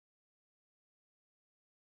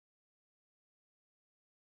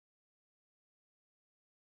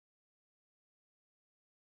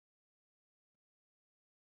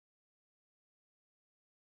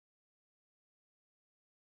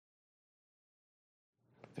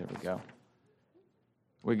There we go.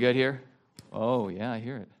 We good here? Oh, yeah, I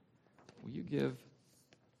hear it. Will you give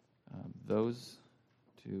those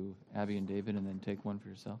to Abby and David and then take one for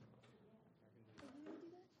yourself?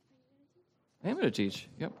 I'm going to teach.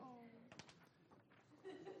 Yep.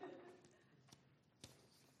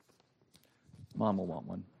 Mom will want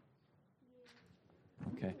one.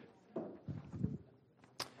 Okay.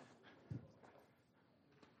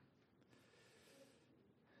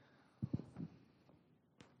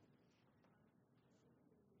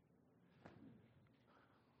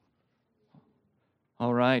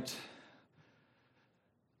 All right.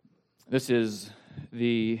 This is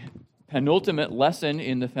the penultimate lesson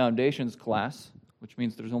in the Foundations class, which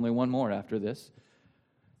means there's only one more after this.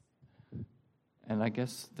 And I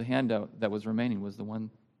guess the handout that was remaining was the one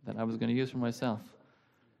that I was going to use for myself.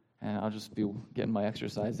 And I'll just be getting my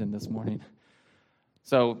exercise in this morning.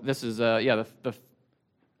 So this is, the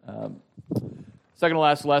second to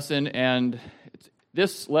last lesson, and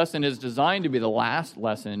this lesson is designed to be the last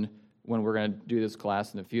lesson when we're going to do this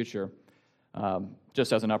class in the future,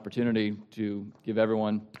 just as an opportunity to give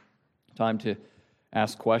everyone time to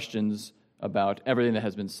ask questions about everything that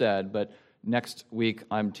has been said. But next week,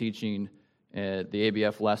 I'm teaching the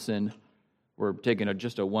ABF lesson. We're taking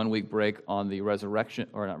just a 1-week break on the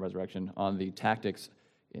on the tactics,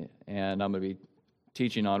 and I'm going to be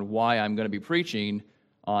teaching on why I'm going to be preaching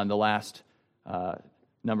on the last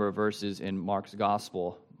number of verses in Mark's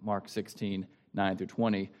Gospel, Mark 16, 9 through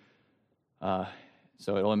 20.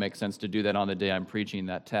 So it only makes sense to do that on the day I'm preaching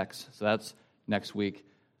that text. So that's next week.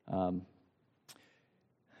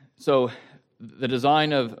 So the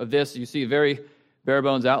design of this, you see a very bare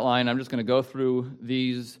bones outline. I'm just going to go through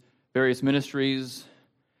these various ministries,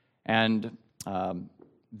 and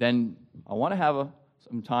then I want to have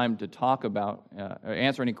some time to talk about, or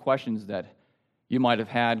answer any questions that you might have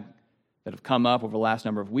had that have come up over the last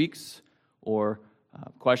number of weeks, or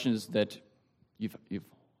questions that you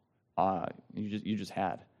just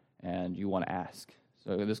had and you want to ask.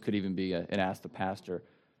 So this could even be an Ask the Pastor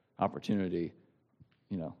opportunity,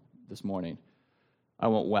 this morning. I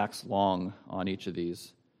won't wax long on each of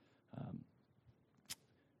these.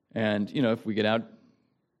 And if we get out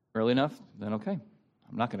early enough, then okay.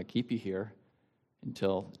 I'm not going to keep you here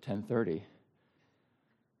until 10:30.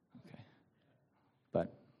 Okay.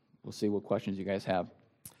 But we'll see what questions you guys have.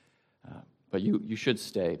 But you should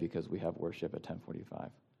stay because we have worship at 10:45.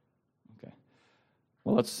 Okay.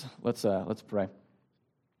 Well, let's pray.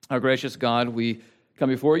 Our gracious God, we come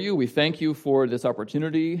before you. We thank you for this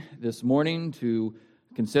opportunity this morning to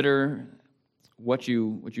consider what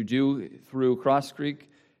you do through Cross Creek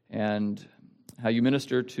and how you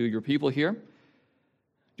minister to your people here.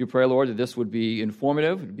 Do pray, Lord, that this would be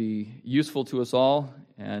informative, would be useful to us all,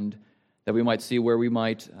 and that we might see where we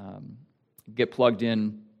might get plugged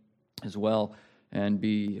in as well and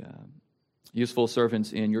be useful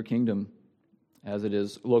servants in your kingdom as it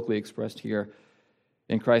is locally expressed here.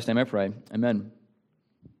 In Christ's name I pray. Amen.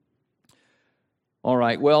 All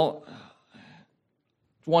right, well,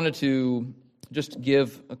 wanted to just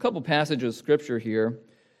give a couple passages of Scripture here.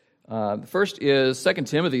 The first is 2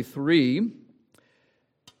 Timothy 3.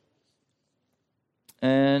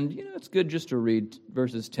 And, it's good just to read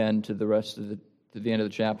verses 10 to the rest of to the end of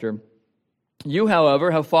the chapter. You,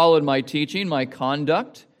 however, have followed my teaching, my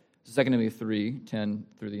conduct. 2 Timothy 3, 10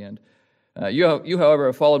 through the end. You, however,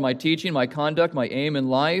 have followed my teaching, my conduct, my aim in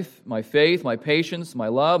life, my faith, my patience, my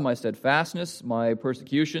love, my steadfastness, my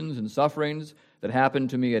persecutions and sufferings that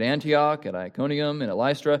happened to me at Antioch, at Iconium, and at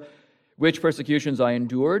Lystra, which persecutions I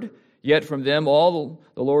endured, yet from them all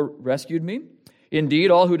the Lord rescued me. Indeed,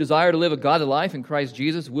 all who desire to live a godly life in Christ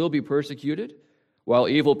Jesus will be persecuted, while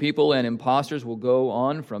evil people and impostors will go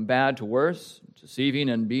on from bad to worse, deceiving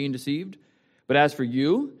and being deceived. But as for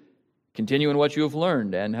you, continue in what you have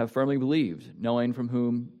learned and have firmly believed, knowing from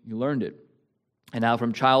whom you learned it. And now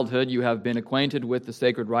from childhood you have been acquainted with the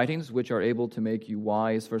sacred writings, which are able to make you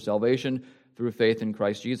wise for salvation through faith in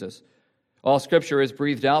Christ Jesus. All Scripture is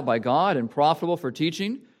breathed out by God and profitable for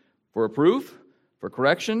teaching, for reproof, for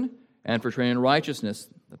correction, and for training in righteousness,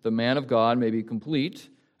 that the man of God may be complete,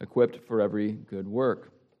 equipped for every good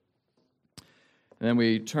work. And then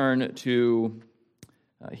we turn to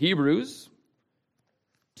Hebrews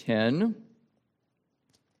 10,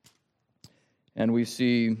 and we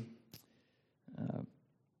see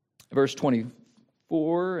verse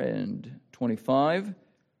 24 and 25.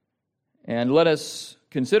 And let us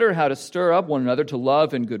consider how to stir up one another to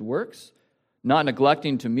love and good works, not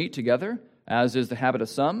neglecting to meet together, as is the habit of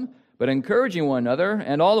some, but encouraging one another,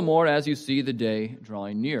 and all the more as you see the day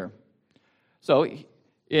drawing near. So,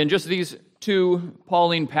 in just these two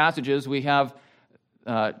Pauline passages, we have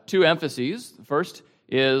two emphases. The first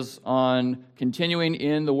is on continuing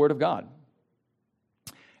in the Word of God.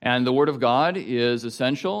 And the Word of God is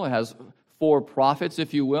essential. It has four profits,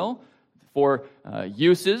 if you will, for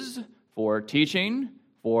uses, for teaching,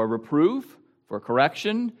 for reproof, for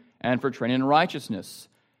correction, and for training in righteousness.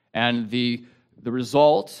 And the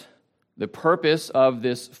result, the purpose of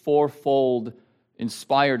this fourfold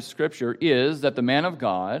inspired Scripture is that the man of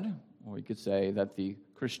God, or you could say that the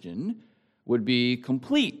Christian, would be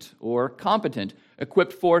complete or competent,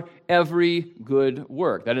 equipped for every good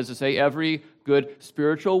work. That is to say, every good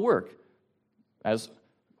spiritual work. As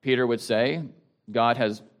Peter would say, God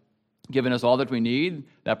has given us all that we need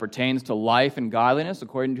that pertains to life and godliness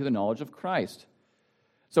according to the knowledge of Christ.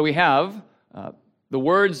 So we have the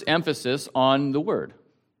Word's emphasis on the Word.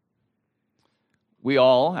 We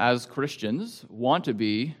all, as Christians, want to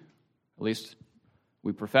be, at least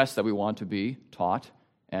we profess that we want to be taught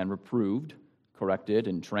and reproved, corrected,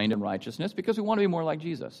 and trained in righteousness because we want to be more like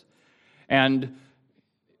Jesus. And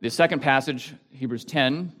the second passage, Hebrews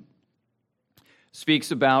 10,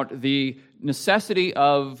 speaks about the necessity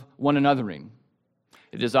of one anothering.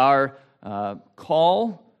 It is our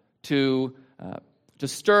call to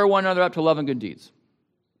stir one another up to love and good deeds.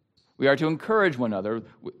 We are to encourage one another.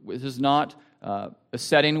 This is not a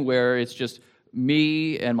setting where it's just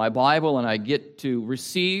me and my Bible and I get to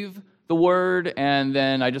receive the Word and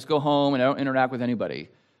then I just go home and I don't interact with anybody.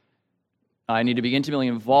 I need to be intimately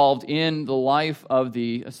involved in the life of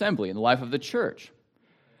the assembly, in the life of the church.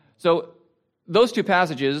 So those two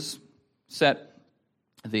passages set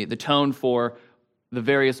the tone for the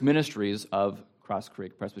various ministries of Cross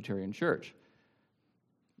Creek Presbyterian Church.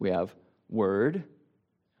 We have Word,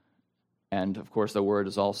 and of course the Word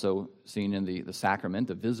is also seen in the sacrament,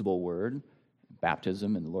 the visible Word,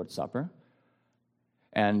 baptism and the Lord's Supper.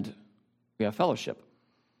 And we have fellowship.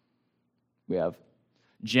 We have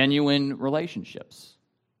genuine relationships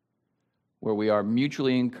where we are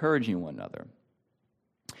mutually encouraging one another.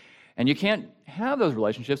 And you can't have those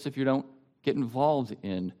relationships if you don't get involved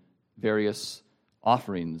in various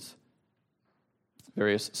offerings,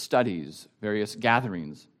 various studies, various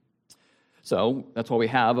gatherings. So that's why we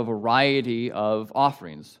have a variety of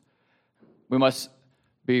offerings. We must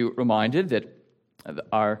be reminded that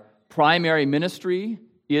our primary ministry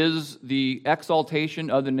is the exaltation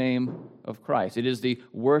of the name of Christ. It is the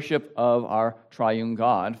worship of our triune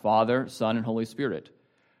God, Father, Son, and Holy Spirit.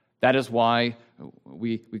 That is why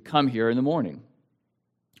we come here in the morning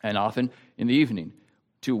and often in the evening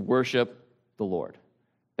to worship the Lord.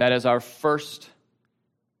 That is our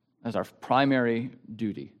primary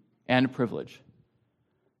duty and privilege.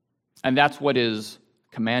 And that's what is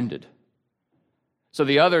commanded. So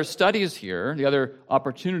the other studies here, the other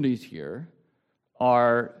opportunities here,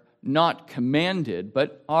 are not commanded,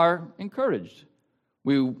 but are encouraged.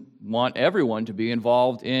 We want everyone to be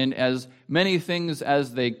involved in as many things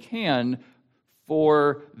as they can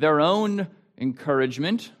for their own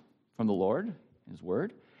encouragement from the Lord, His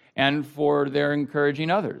Word, and for their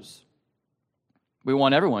encouraging others. We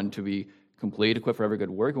want everyone to be complete, equipped for every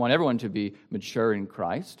good work. We want everyone to be mature in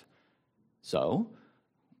Christ. So,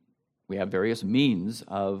 we have various means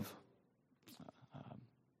of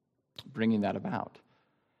bringing that about.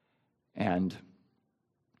 And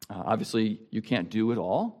obviously, you can't do it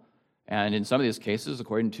all. And in some of these cases,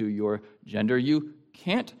 according to your gender, you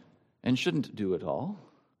can't and shouldn't do it all.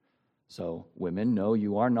 So, women, no,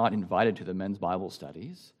 you are not invited to the men's Bible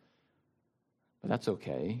studies. But that's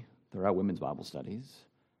okay. There are women's Bible studies.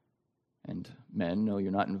 And men, no,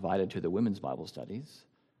 you're not invited to the women's Bible studies.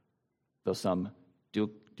 Though some do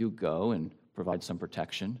go and provide some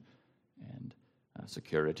protection and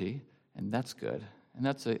security, and that's good, and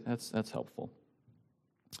that's helpful.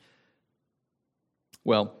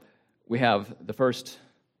 Well, we have the first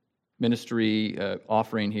ministry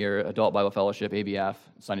offering here: Adult Bible Fellowship, ABF,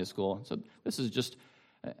 Sunday School. So this is just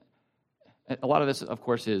a lot of this, of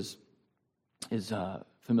course, is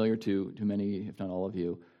familiar to many, if not all of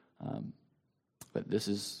you. But this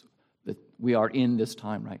is that we are in this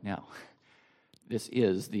time right now. This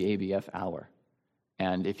is the ABF hour.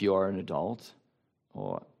 And if you are an adult,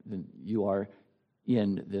 then you are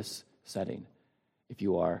in this setting. If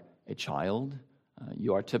you are a child,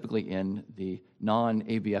 you are typically in the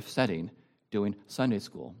non-ABF setting doing Sunday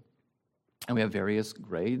school. And we have various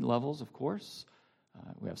grade levels, of course.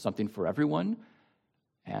 We have something for everyone.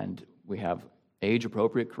 And we have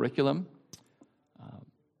age-appropriate curriculum.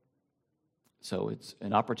 So it's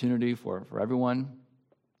an opportunity for everyone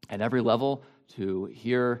at every level to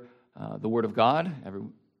hear the Word of God.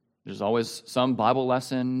 There's always some Bible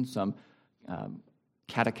lesson, some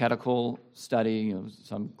catechetical study.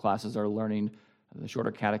 Some classes are learning the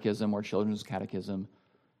shorter catechism or children's catechism.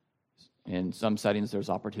 In some settings, there's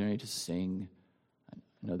opportunity to sing. I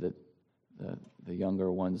know that the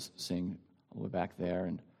younger ones sing all the way back there,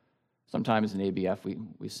 and sometimes in ABF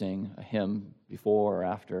we sing a hymn before or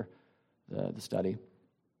after the study.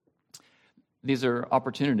 These are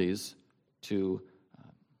opportunities to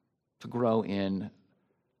grow in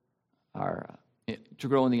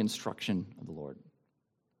the instruction of the Lord.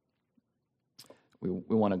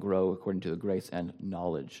 We want to grow according to the grace and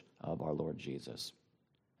knowledge of our Lord Jesus,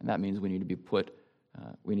 and that means we need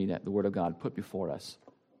the Word of God put before us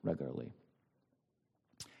regularly.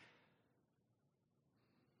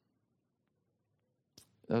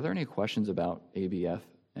 Are there any questions about ABF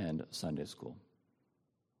and Sunday school?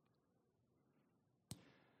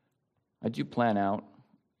 I do plan out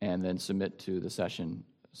and then submit to the session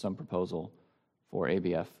some proposal for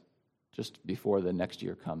ABF just before the next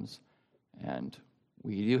year comes. And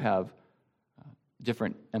we do have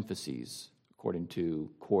different emphases according to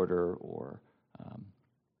quarter or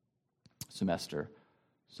semester.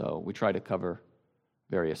 So we try to cover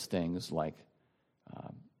various things like,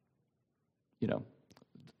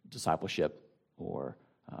 discipleship or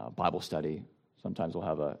Bible study. Sometimes we'll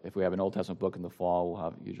have if we have an Old Testament book in the fall, we'll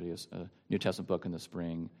have usually a New Testament book in the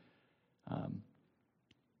spring. And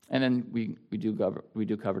then we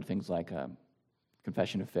do cover things like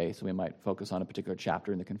confession of faith. So we might focus on a particular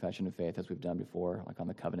chapter in the confession of faith, as we've done before, like on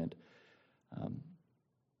the covenant.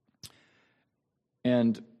 As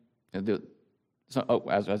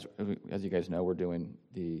you guys know, we're doing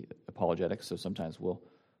the apologetics. So sometimes we'll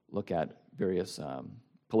look at various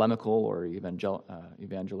polemical or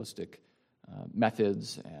evangelistic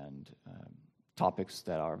methods and topics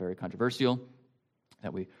that are very controversial,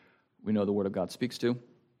 that we know the Word of God speaks to. Do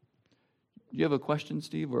you have a question,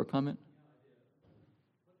 Steve, or a comment?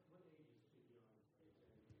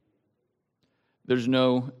 There's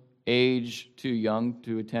no age too young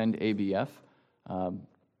to attend ABF.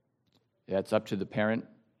 It's up to the parent.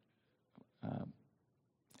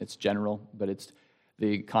 It's general, but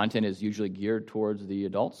the content is usually geared towards the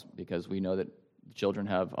adults because we know that children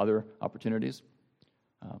have other opportunities.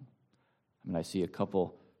 I see a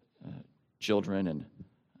couple children and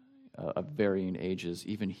of varying ages,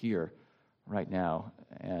 even here right now,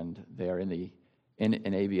 and they are in an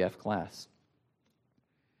ABF class.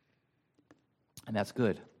 And that's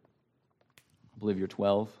good. I believe you're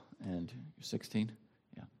 12 and you're 16.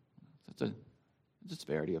 Yeah. That's a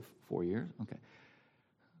disparity of 4 years. Okay.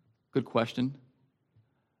 Good question.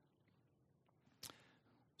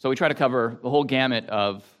 So we try to cover the whole gamut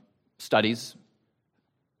of studies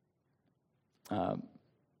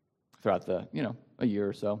throughout a year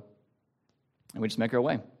or so. And we just make our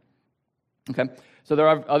way. Okay. So there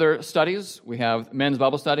are other studies. We have men's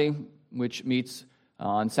Bible study, which meets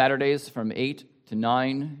on Saturdays from 8 to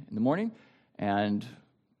 9 in the morning. And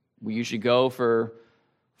we usually go for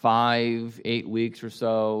 5-8 weeks or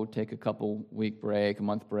so, take a a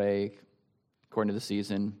month break, according to the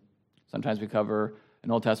season. Sometimes we cover an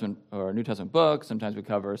Old Testament or a New Testament book. Sometimes we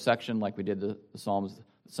cover a section like we did the Psalms,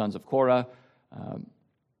 the Sons of Korah.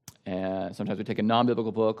 And sometimes we take a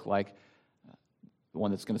non-biblical book like the one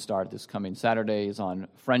that's going to start this coming Saturday is on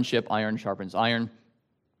friendship, iron sharpens iron.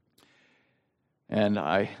 And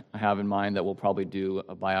I have in mind that we'll probably do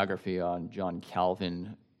a biography on John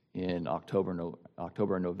Calvin in October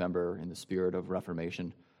and November in the spirit of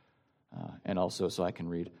Reformation. And also so I can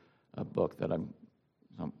read a book that I'm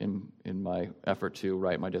in my effort to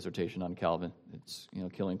write my dissertation on Calvin. It's,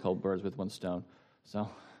 killing cold birds with one stone. So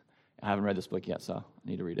I haven't read this book yet, so I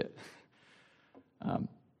need to read it.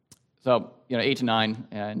 8 to 9,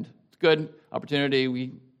 and it's good opportunity.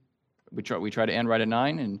 We try to end right at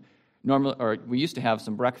 9, and normally, or we used to have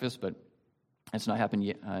some breakfast, but it's not happened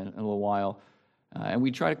yet in a little while. And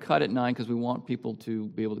we try to cut at 9 because we want people to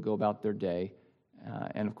be able to go about their day.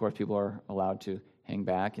 And of course, people are allowed to hang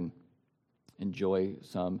back and enjoy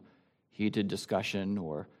some heated discussion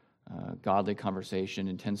or godly conversation,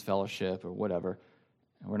 intense fellowship, or whatever.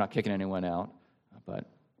 And we're not kicking anyone out, but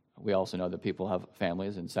we also know that people have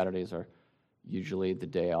families, and Saturdays are usually the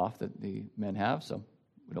day off that the men have, so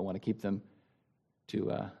we don't want to keep them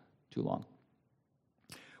too long.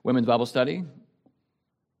 Women's Bible study,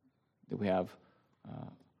 that we have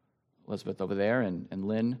Elizabeth over there and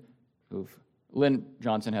Lynn, Lynn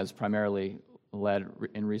Johnson has primarily led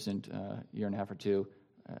in recent year and a half or two,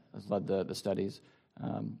 has led the studies.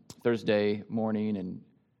 Thursday morning and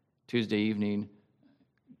Tuesday evening,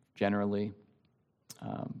 generally.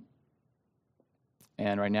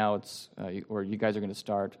 And right now you guys are going to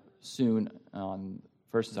start soon on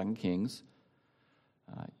 1st and 2nd Kings.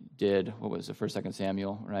 Did, 1st, 2nd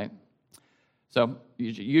Samuel, right? So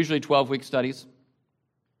usually 12-week studies.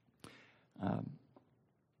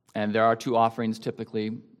 And there are 2 offerings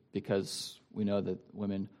typically, because we know that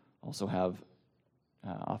women also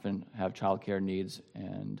often have childcare needs,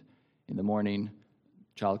 and in the morning,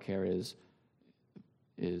 childcare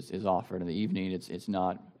is offered. In the evening, it's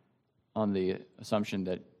not on the assumption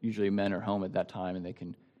that usually men are home at that time and they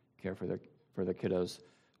can care for their kiddos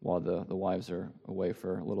while the wives are away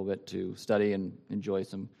for a little bit to study and enjoy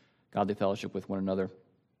some godly fellowship with one another.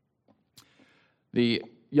 The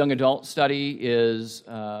young adult study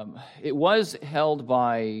it was held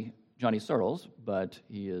by Johnny Searles, but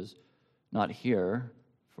he is not here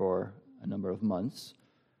for a number of months.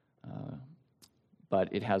 But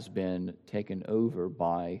it has been taken over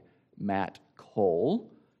by Matt Cole.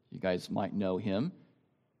 You guys might know him.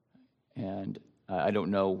 And I don't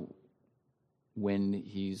know when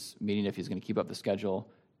he's meeting, if he's going to keep up the schedule,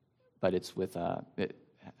 but it's with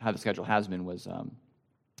how the schedule has been was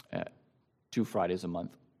 2 Fridays a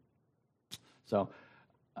month. So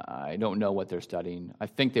I don't know what they're studying. I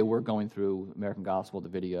think they were going through American Gospel, the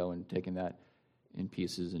video, and taking that in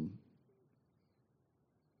pieces. And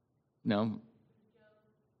no,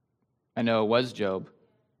 I know it was Job,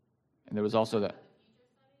 and there was also that.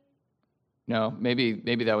 No, maybe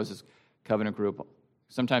that was his covenant group.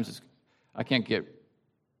 Sometimes I can't get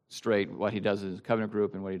straight what he does in his covenant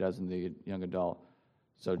group and what he does in the young adult.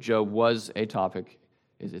 So Job was a topic.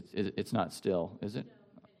 It's not still, is it?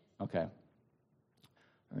 Okay.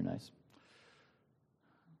 Very nice.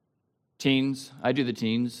 Teens. I do the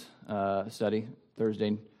teens study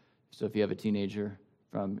Thursday. So if you have a teenager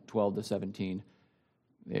from 12 to 17,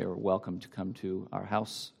 they are welcome to come to our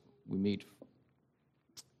house. We meet,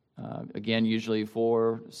 again, usually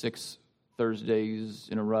 4-6 Thursdays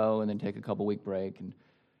in a row, and then take a couple-week break and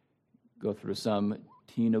go through some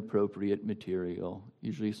teen-appropriate material,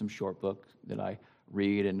 usually some short book that I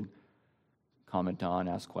read and comment on,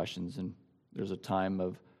 ask questions, and there's a time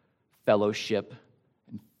of fellowship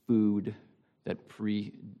and food that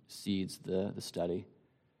precedes the study.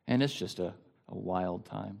 And it's just a wild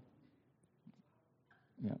time.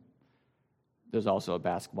 Yeah. There's also a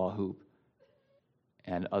basketball hoop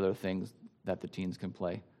and other things that the teens can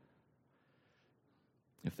play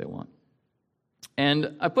if they want.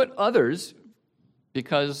 And I put others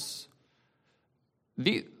because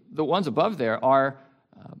the ones above there are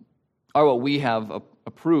what we have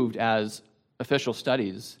approved as official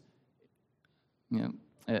studies,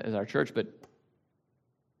 as our church. But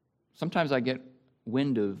sometimes I get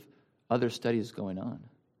wind of other studies going on,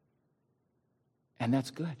 and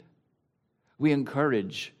that's good. We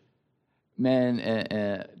encourage men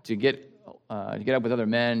to get up with other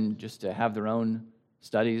men, just to have their own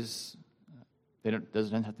studies.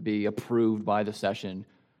 Doesn't have to be approved by the session.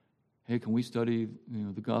 Hey, can we study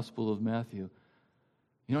the Gospel of Matthew?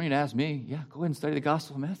 You don't need to ask me. Yeah, go ahead and study the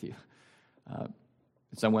Gospel of Matthew.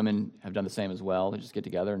 Some women have done the same as well. They just get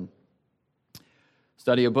together and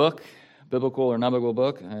study a book, biblical or non-biblical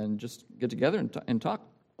book, and just get together and talk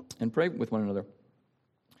and pray with one another.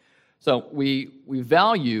 So we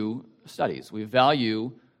value studies. We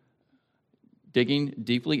value digging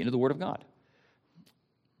deeply into the Word of God.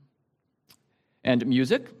 And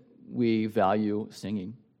music, we value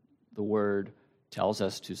singing. The Word tells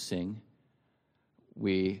us to sing.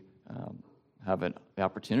 We have the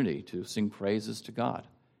opportunity to sing praises to God.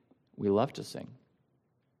 We love to sing.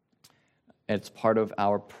 It's part of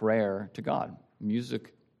our prayer to God.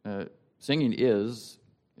 Music, singing is,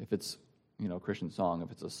 if it's a Christian song,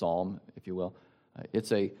 if it's a psalm, if you will,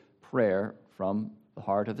 it's a prayer from the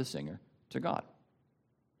heart of the singer to God.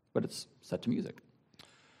 But it's set to music.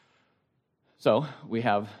 So we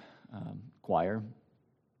have choir,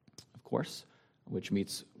 of course, which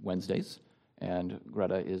meets Wednesdays, and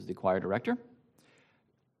Greta is the choir director.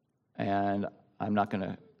 And I'm not going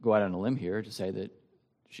to go out on a limb here to say that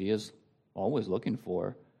she is always looking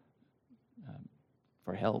for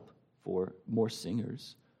help, for more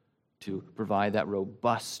singers, to provide that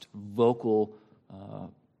robust vocal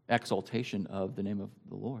exaltation of the name of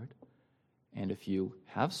the Lord. And if you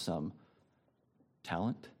have some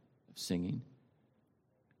talent of singing,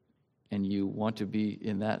 and you want to be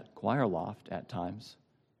in that choir loft at times,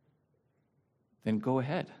 then go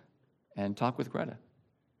ahead and talk with Greta.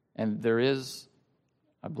 And there is,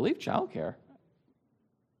 I believe, childcare.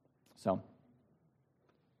 So,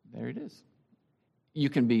 there it is. You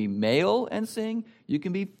can be male and sing. You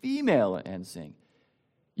can be female and sing.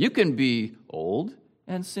 You can be old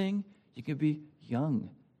and sing. You can be young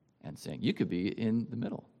and sing. You could be in the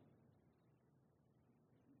middle.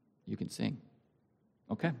 You can sing.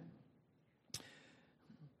 Okay.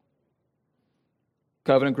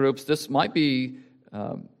 covenant groups. This might be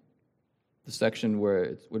the section where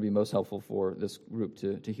it would be most helpful for this group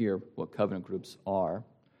to hear what covenant groups are.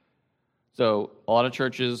 So a lot of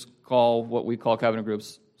churches call what we call covenant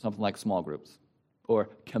groups something like small groups or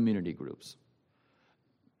community groups.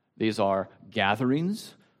 These are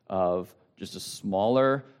gatherings of just a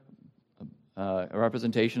smaller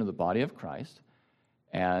representation of the body of Christ,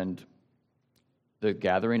 and the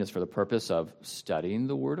gathering is for the purpose of studying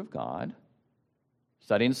the Word of God,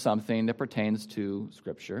 studying something that pertains to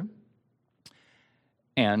Scripture,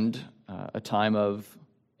 and a time of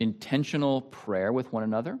intentional prayer with one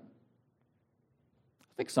another.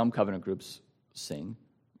 I think some covenant groups sing.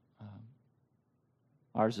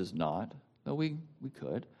 Ours is not, though we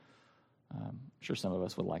could. I'm sure some of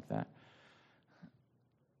us would like that.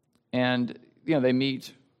 And, they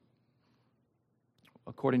meet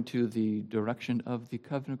according to the direction of the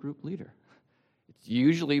covenant group leader. It's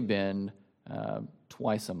usually been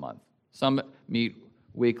twice a month. Some meet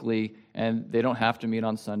weekly, and they don't have to meet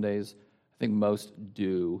on Sundays. I think most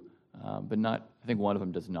do, but not. I think one of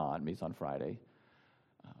them does not, meets on Friday.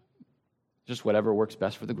 Just whatever works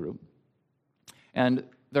best for the group. And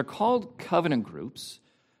they're called covenant groups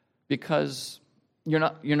because you're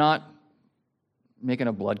not making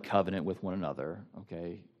a blood covenant with one another,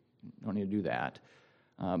 okay? You don't need to do that.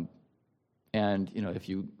 And, if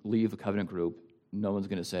you leave a covenant group, no one's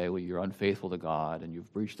going to say, well, you're unfaithful to God and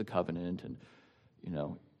you've breached the covenant and,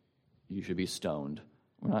 you should be stoned.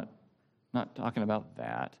 We're not talking about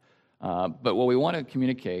that. But what we want to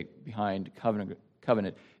communicate behind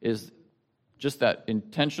covenant is just that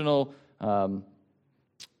intentional.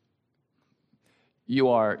 You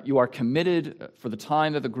are committed for the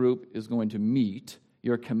time that the group is going to meet.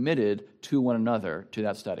 You're committed to one another, to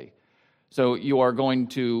that study. So you are going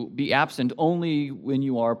to be absent only when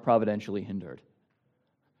you are providentially hindered.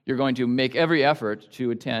 You're going to make every effort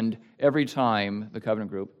to attend every time the covenant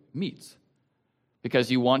group meets, because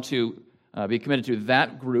you want to be committed to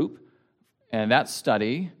that group and that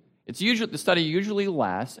study. The study usually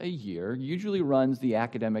lasts a year, usually runs the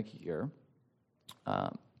academic year,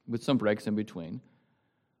 with some breaks in between.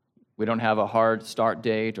 We don't have a hard start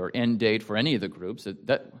date or end date for any of the groups.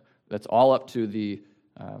 That's all up to the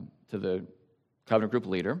covenant group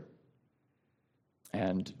leader,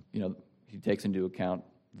 and he takes into account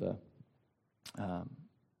the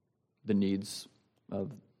needs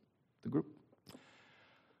of the group.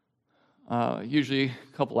 Usually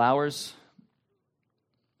a couple hours.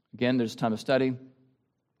 Again, there's time of study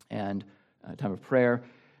and time of prayer.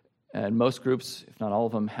 And most groups, if not all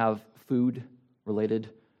of them, have food related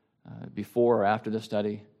before or after the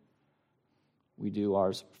study. We do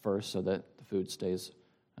ours first so that the food stays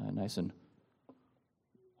nice and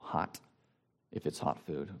hot, if it's hot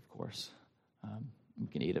food, of course. We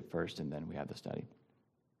can eat it first and then we have the study.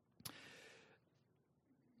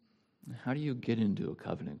 How do you get into a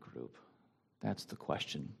covenant group? That's the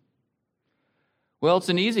question. Well, it's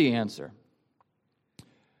an easy answer.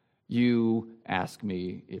 You ask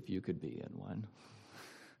me if you could be in one.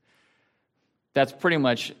 That's pretty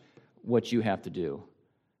much what you have to do.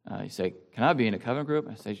 You say, can I be in a covenant group?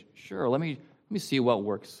 I say, sure, let me see what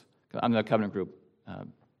works. I'm the covenant group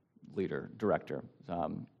leader, director.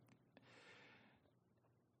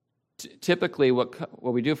 Typically, what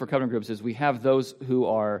we do for covenant groups is we have those who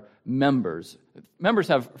are members. Members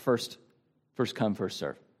have first come, first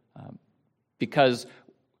serve. Because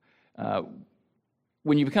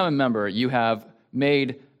when you become a member, you have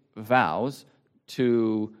made vows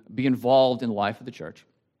to be involved in the life of the church.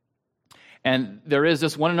 And there is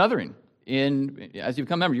this one anothering. As you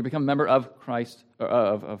become a member, you become a member of Christ,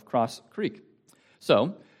 of Cross Creek.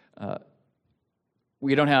 So,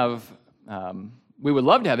 we don't have, we would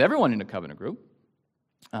love to have everyone in a covenant group,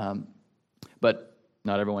 but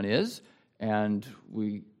not everyone is, and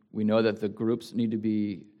we know that the groups need to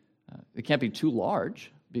be, they can't be too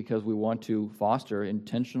large, because we want to foster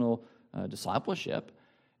intentional discipleship,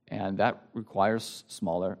 and that requires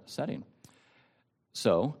smaller setting.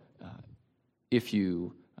 So, if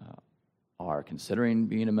you are considering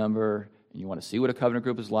being a member and you want to see what a covenant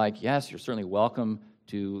group is like, yes, you're certainly welcome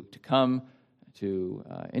to come to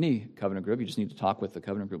any covenant group. You just need to talk with the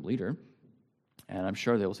covenant group leader, and I'm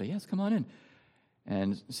sure they will say, yes, come on in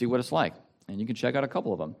and see what it's like. And you can check out a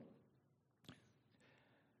couple of them.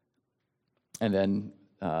 And then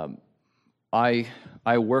I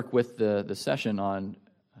work with the session on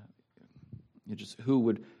just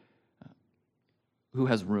who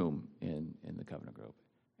has room in the covenant group,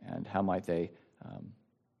 and how might they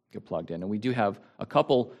get plugged in. And we do have a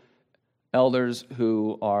couple elders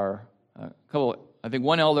who are I think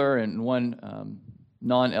one elder and one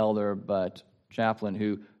non-elder, but chaplain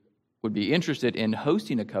who would be interested in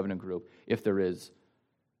hosting a covenant group if there is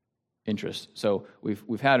interest. So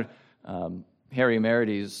we've had Harry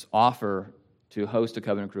Merides offer to host a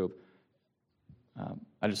covenant group.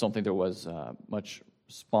 I just don't think there was much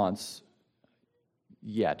response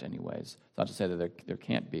yet, anyways. It's not to say that there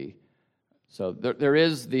can't be. So there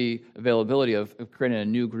is the availability of creating a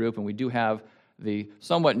new group, and we do have the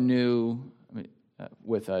somewhat new,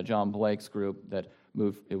 with John Blake's group that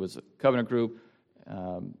moved. It was a covenant group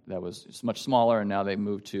that was much smaller, and now they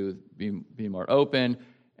moved to be more open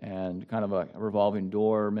and kind of a revolving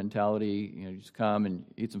door mentality. You just come and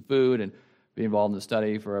eat some food and be involved in the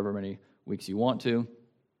study for however many weeks you want to.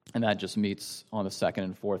 And that just meets on the second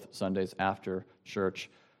and fourth Sundays after church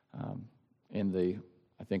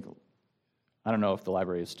I don't know if the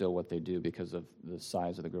library is still what they do because of the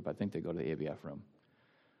size of the group. I think they go to the ABF room.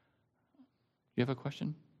 You have a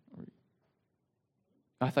question?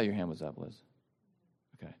 I thought your hand was up, Liz.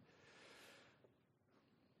 Okay.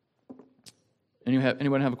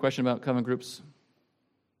 Anyone have a question about covenant groups?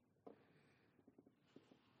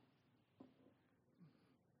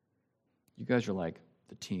 You guys are like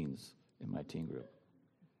the teens in my teen group.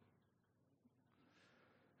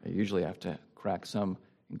 I usually have to crack some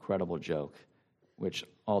incredible joke, which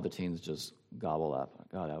all the teens just gobble up.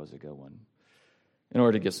 God, that was a good one. In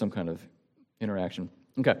order to get some kind of interaction.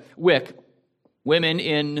 Okay, WIC, Women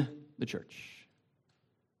in the Church.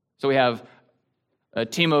 So we have a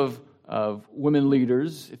team of women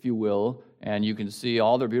leaders, if you will, and you can see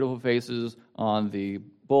all their beautiful faces on the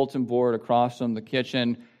bulletin board across from the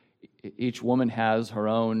kitchen. Each woman has her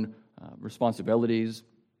own responsibilities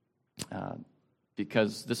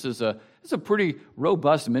because this is a pretty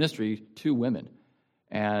robust ministry to women.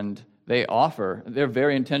 And they're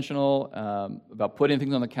very intentional about putting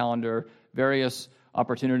things on the calendar, various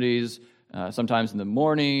opportunities, sometimes in the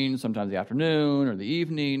morning, sometimes the afternoon or the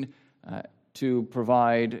evening, to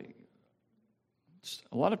provide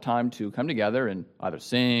a lot of time to come together and either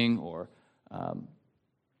sing or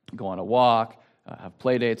go on a walk, have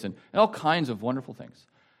play dates, and all kinds of wonderful things.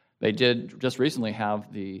 They did just recently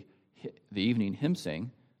have the evening hymn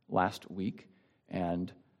sing last week,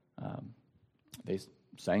 and they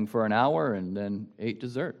sang for an hour and then ate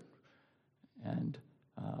dessert. And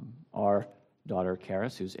our daughter,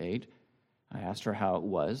 Karis, who's 8, I asked her how it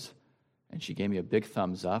was, and she gave me a big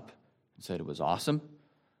thumbs up and said it was awesome.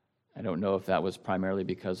 I don't know if that was primarily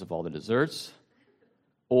because of all the desserts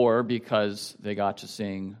or because they got to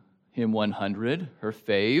sing hymn 100, her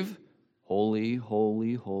fave, Holy,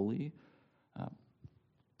 Holy, Holy.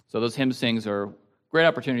 So those hymn sings are great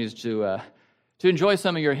opportunities to enjoy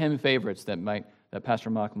some of your hymn favorites that Pastor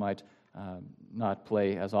Mock might not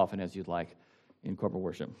play as often as you'd like in corporate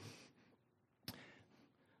worship.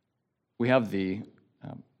 We have the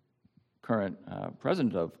current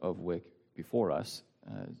president of WIC before us,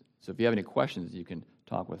 so if you have any questions, you can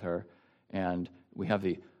talk with her. And we have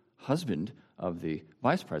the husband of the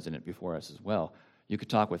vice president before us as well. You could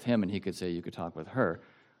talk with him, and he could say you could talk with her,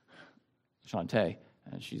 Shantae,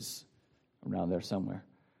 and she's around there somewhere.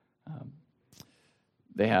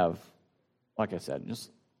 They have, like I said,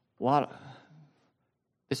 just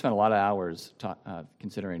they spend a lot of hours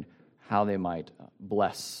considering how they might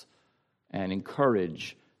bless and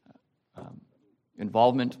encourage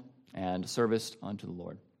involvement and service unto the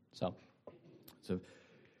Lord. So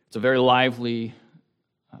it's a very lively,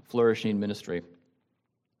 flourishing ministry.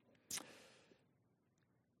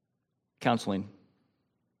 Counseling.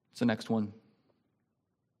 It's the next one.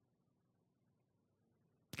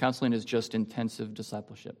 Counseling is just intensive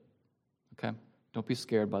discipleship. Okay? Don't be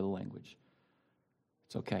scared by the language.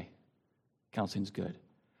 It's okay. Counseling's good.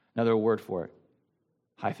 Another word for it,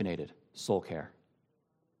 hyphenated, soul care.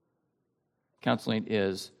 Counseling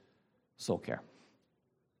is soul care.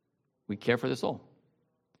 We care for the soul.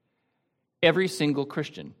 Every single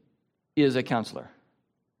Christian is a counselor.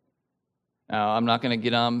 Now, I'm not going to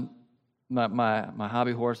get on my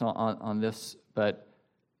hobby horse on this, but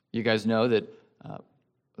you guys know that,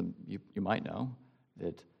 you might know,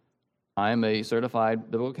 that I'm a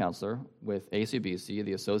certified biblical counselor with ACBC,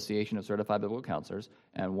 the Association of Certified Biblical Counselors,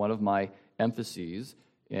 and one of my emphases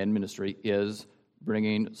in ministry is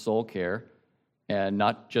bringing soul care, and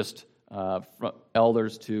not just from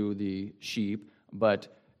elders to the sheep, but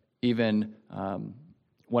even one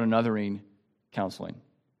anothering counseling,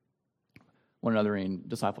 one anothering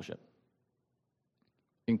discipleship,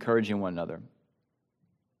 encouraging one another.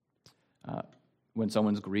 When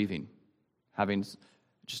someone's grieving, having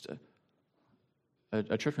just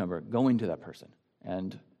a church member going to that person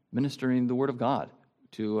and ministering the Word of God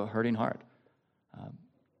to a hurting heart.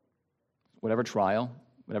 Whatever trial,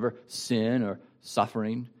 whatever sin or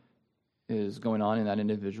suffering is going on in that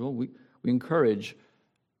individual, we encourage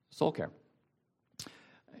soul care.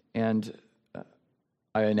 And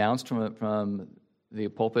I announced from the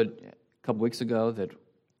pulpit a couple weeks ago that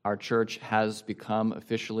our church has become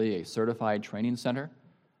officially a certified training center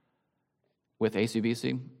with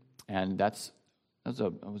ACBC, and that was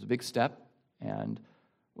a big step. And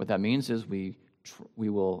what that means is we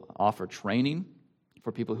will offer training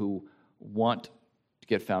for people who want to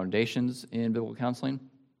get foundations in biblical counseling,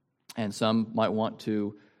 and some might want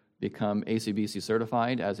to become ACBC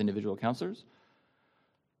certified as individual counselors.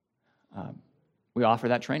 We offer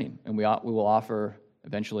that training, and we will offer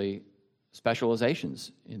eventually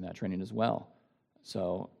specializations in that training as well.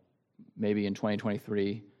 So maybe in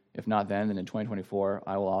 2023, if not then in 2024,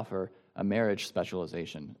 I will offer a marriage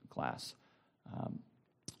specialization class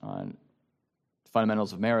on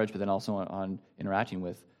fundamentals of marriage, but then also on interacting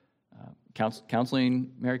with counseling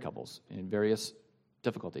married couples in various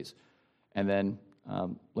difficulties. And then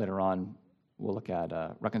later on, we'll look at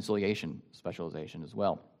reconciliation specialization as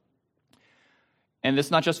well. And this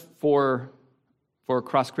is not just for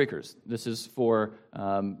Cross Creekers. This is for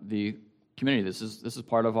the community. This is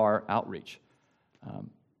part of our outreach.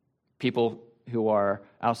 People who are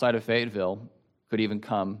outside of Fayetteville could even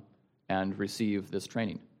come and receive this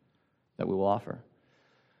training that we will offer.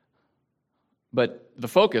 But the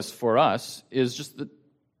focus for us is just that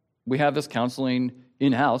we have this counseling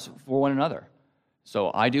in-house for one another.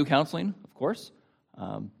 So I do counseling, of course,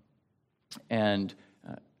 and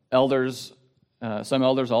elders. Some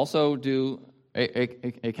elders also do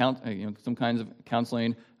some kinds of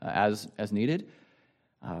counseling as needed.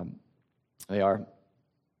 They are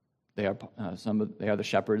the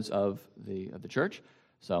shepherds of the church,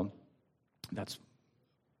 so that's a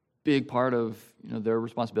big part of their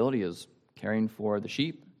responsibility is caring for the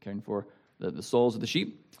sheep, caring for the souls of the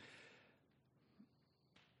sheep.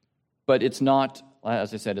 But it's not,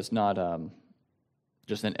 as I said, it's not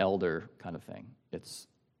just an elder kind of thing. It's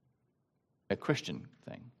a Christian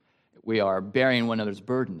thing. We are bearing one another's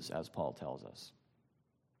burdens, as Paul tells us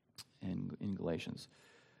in Galatians.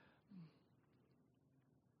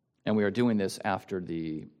 And we are doing this after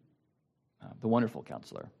the wonderful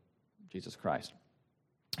counselor, Jesus Christ,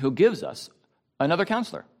 who gives us another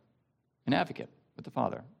counselor, an advocate with the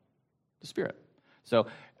Father, the Spirit. So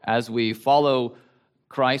as we follow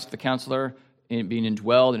Christ, the counselor, in being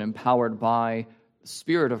indwelled and empowered by the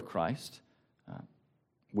Spirit of Christ,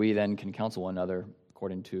 we then can counsel one another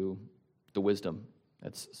according to the wisdom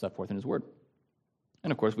that's set forth in His Word.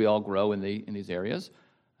 And of course, we all grow in these areas,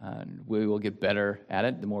 and we will get better at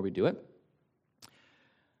it the more we do it.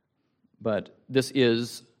 But this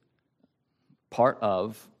is part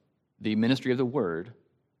of the ministry of the Word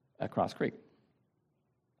at Cross Creek.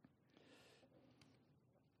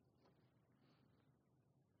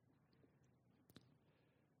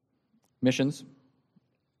 Missions.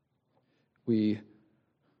 We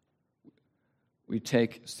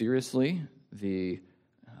take seriously the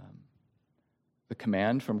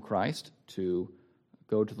command from Christ to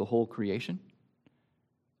go to the whole creation,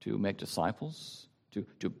 to make disciples,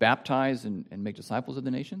 to baptize and make disciples of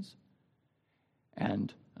the nations.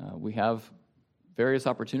 And we have various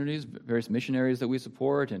opportunities, various missionaries that we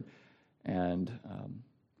support, and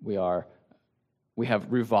we have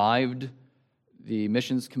revived the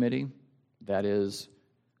missions committee that is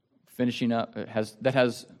finishing up.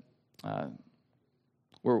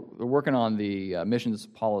 We're working on the missions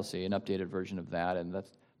policy, an updated version of that, and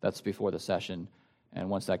that's before the session. And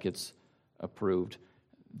once that gets approved,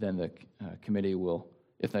 then the committee will,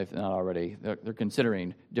 if they've not already, they're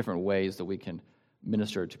considering different ways that we can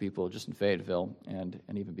minister to people just in Fayetteville and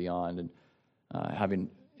even beyond, and having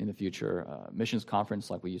in the future a missions conference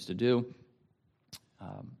like we used to do.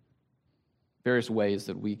 Various ways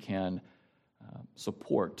that we can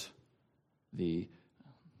support the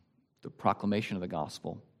proclamation of the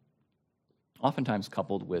gospel, oftentimes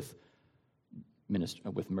coupled with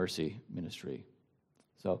mercy ministry.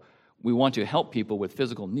 So we want to help people with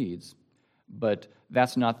physical needs, but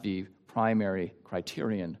that's not the primary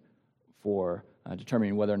criterion for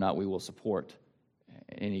determining whether or not we will support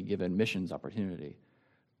any given missions opportunity.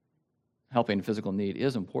 Helping physical need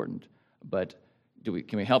is important, but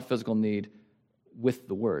can we help physical need with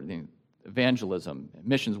the Word? Evangelism,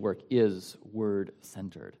 missions work is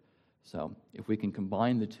Word-centered. So if we can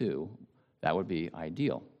combine the two, that would be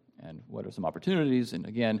ideal. And what are some opportunities? And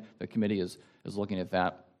again, the committee is looking at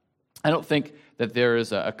that. I don't think that there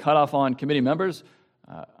is a cutoff on committee members.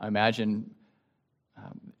 I imagine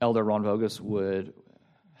Elder Ron Vogus would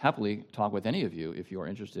happily talk with any of you if you are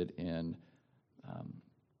interested in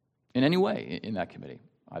any way in that committee.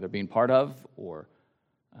 either being part of or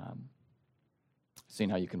seeing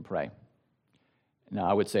how you can pray. Now,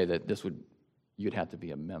 I would say that you'd have to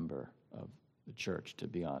be a member of the church to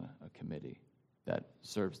be on a committee that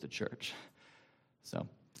serves the church. So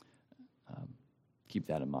keep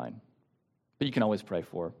that in mind. But you can always pray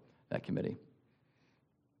for that committee.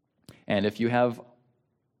 And if you have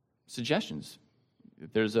suggestions,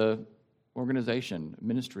 if there's a organization,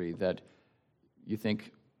 ministry that you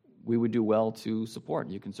think we would do well to support,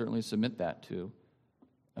 you can certainly submit that to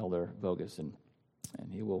Elder Vogus, and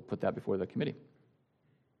he will put that before the committee.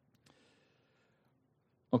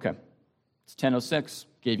 Okay, it's 10:06.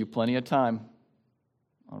 Gave you plenty of time.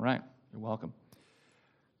 All right, you're welcome.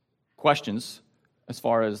 Questions as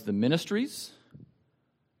far as the ministries?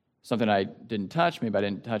 Something I didn't touch, maybe I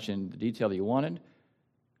didn't touch in the detail that you wanted.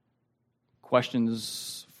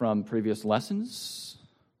 Questions from previous lessons?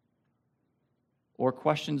 Or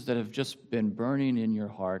questions that have just been burning in your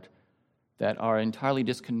heart that are entirely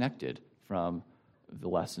disconnected from the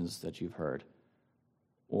lessons that you've heard?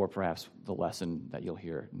 Or perhaps the lesson that you'll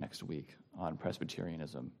hear next week on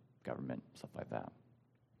Presbyterianism, government, stuff like that.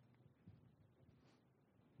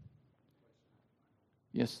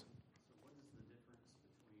 Yes? So what is the difference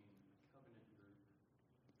between the covenant group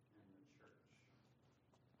and the church?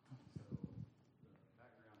 So the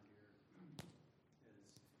background here is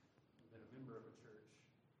that a member of a church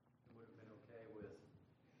would have been okay with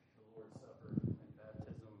the Lord's Supper and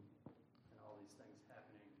baptism and all these things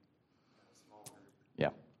happening at a small group.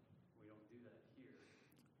 Yeah. We don't do that here.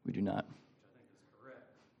 We do not. Which I think is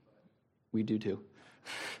correct. But We do too.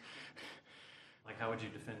 like, how would you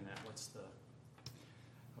defend that? What's the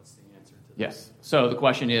answer to that? Yes. So the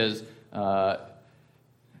question is, if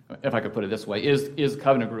I could put it this way, is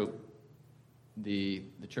Covenant Group the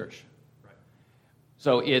church? Right.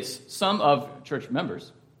 So it's some of church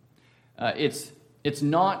members. It's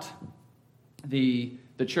not the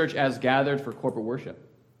church as gathered for corporate worship.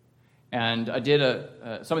 And I did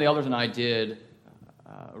some of the elders and I did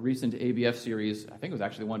a recent ABF series. I think it was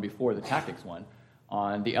actually one before the tactics one,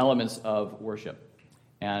 on the elements of worship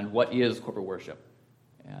and what is corporate worship,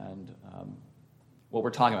 and what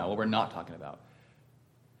we're talking about, what we're not talking about.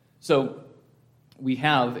 So we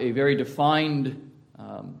have a very defined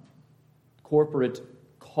corporate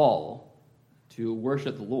call to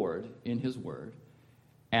worship the Lord in His Word,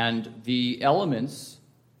 and the elements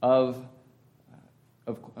of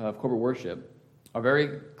corporate worship are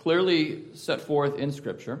very clearly set forth in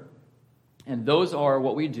Scripture, and those are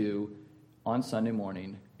what we do on Sunday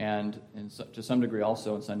morning, and to some degree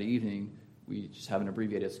also on Sunday evening. We just have an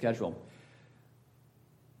abbreviated schedule.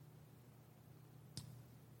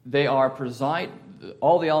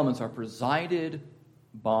 All the elements are presided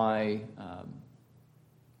by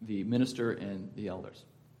the minister and the elders.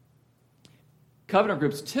 Covenant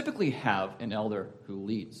groups typically have an elder who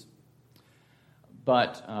leads,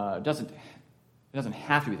 but it doesn't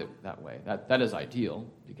have to be that way. That is ideal,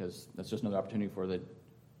 because that's just another opportunity for the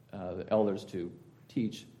elders to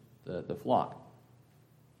teach the flock.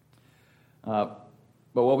 But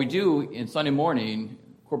what we do in Sunday morning,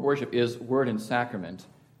 corporate worship, is word and sacrament.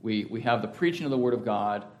 We have the preaching of the Word of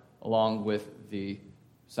God along with the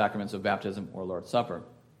sacraments of baptism or Lord's Supper.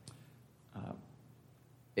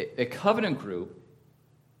 A covenant group,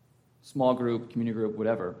 small group, community group,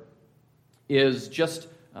 whatever, is just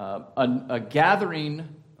a gathering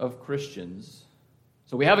of Christians.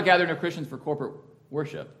 So we have a gathering of Christians for corporate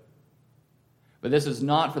worship, but this is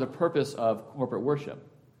not for the purpose of corporate worship.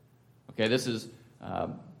 Okay, this is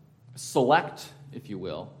select, if you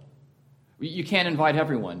will. You can't invite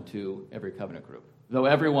everyone to every covenant group, though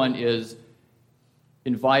everyone is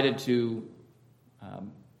invited to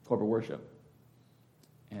corporate worship.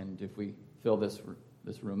 And if we fill this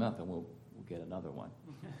room up, then we'll get another one.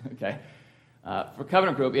 Okay, for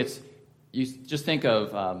covenant group, you just think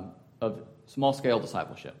of small scale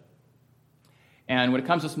discipleship. And when it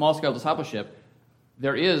comes to small scale discipleship,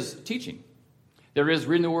 there is teaching. There is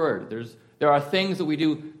reading the Word. There are things that we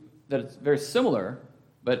do that is very similar,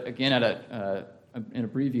 but again at an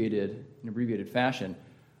abbreviated fashion.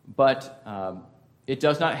 But it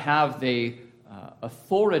does not have the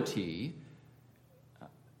authority,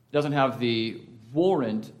 doesn't have the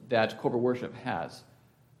warrant that corporate worship has.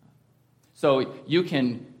 So you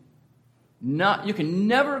can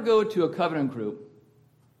never go to a covenant group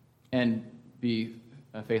and be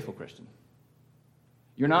a faithful Christian.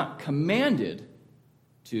 You're not commanded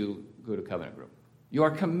to go to covenant group. You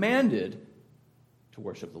are commanded to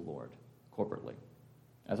worship the Lord corporately.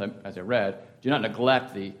 As I read, do not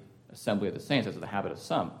neglect the assembly of the saints, as is the habit of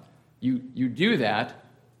some. You do that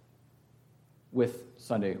with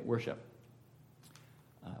Sunday worship.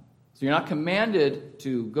 So you're not commanded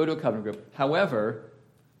to go to a covenant group. However,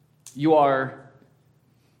 you are,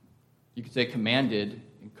 you could say, commanded,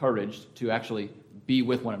 encouraged to actually be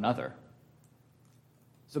with one another.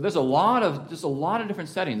 So there's a lot of different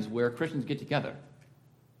settings where Christians get together,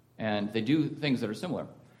 and they do things that are similar.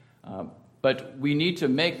 But we need to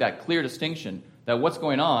make that clear distinction that what's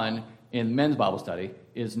going on in men's Bible study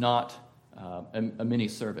is not a mini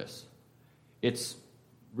service. It's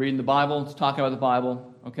reading the Bible, it's talking about the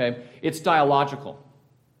Bible, okay? It's dialogical.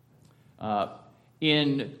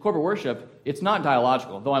 In corporate worship, it's not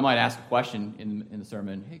dialogical, though I might ask a question in the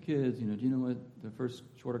sermon. Hey kids, do you know what the first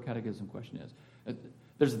shorter catechism question is?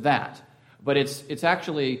 There's that. But it's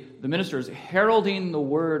actually the ministers heralding the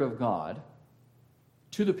word of God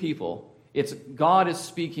to the people. It's God is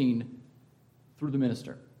speaking through the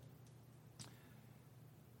minister.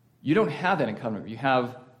 You don't have that in covenant. You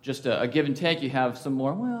have just a give and take. You have some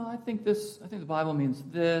more, well, I think the Bible means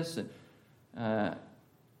this. And,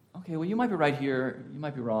 okay, well, you might be right here. You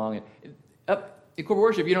might be wrong. In corporate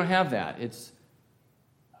worship, you don't have that.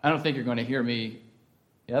 I don't think you're going to hear me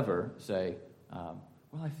ever say, well,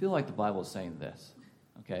 I feel like the Bible is saying this.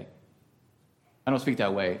 Okay? I don't speak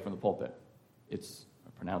that way from the pulpit. It's a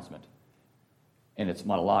pronouncement. And it's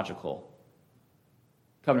monological.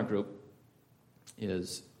 Covenant group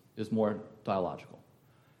is more dialogical.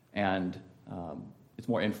 And it's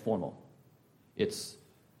more informal.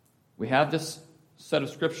 We have this set of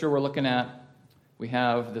scripture we're looking at. We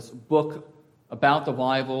have this book about the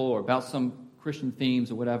Bible or about some Christian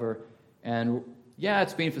themes or whatever. And yeah,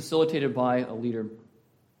 it's being facilitated by a leader.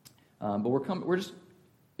 But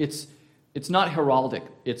it's not heraldic.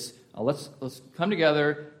 It's let's come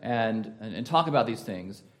together and talk about these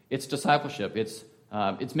things. It's discipleship. It's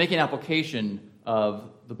making application of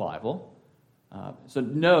the Bible. So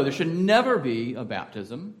no, there should never be a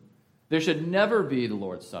baptism. There should never be the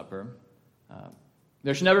Lord's Supper.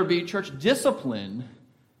 There should never be church discipline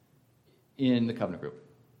in the covenant group.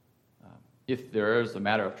 If there is a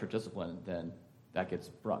matter of church discipline, then that gets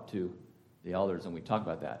brought to the elders, and we talk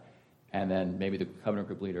about that. And then maybe the covenant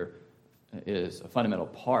group leader is a fundamental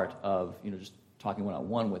part of just talking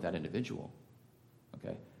one-on-one with that individual.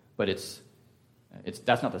 Okay, but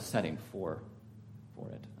that's not the setting for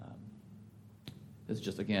it. This is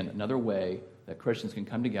just, again, another way that Christians can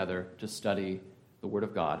come together to study the Word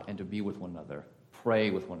of God and to be with one another,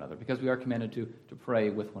 pray with one another, because we are commanded to pray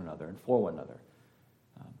with one another and for one another.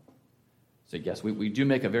 So yes, we do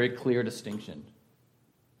make a very clear distinction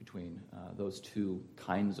between those two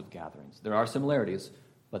kinds of gatherings. There are similarities,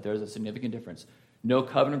 but there's a significant difference. No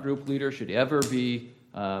covenant group leader should ever be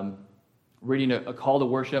reading a call to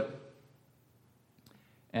worship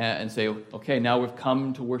and say, okay, now we've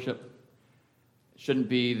come to worship. It shouldn't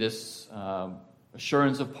be this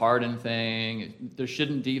assurance of pardon thing. There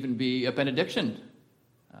shouldn't even be a benediction.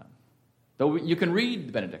 Though you can read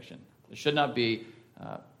the benediction. There should not be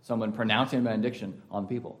someone pronouncing a benediction on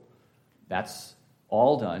people. That's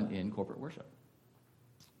all done in corporate worship.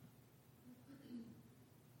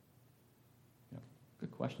 Yeah,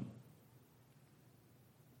 good question.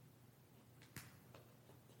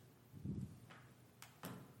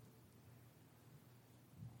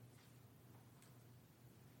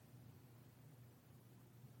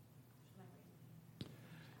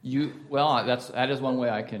 That is one way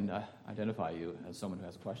I can identify you as someone who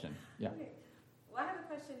has a question. Yeah. Okay. Well, I have a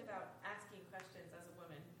question about asking questions as a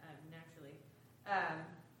woman, naturally.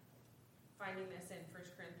 Finding this in 1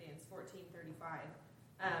 Corinthians 14:35.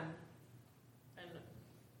 And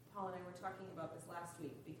Paul and I were talking about this last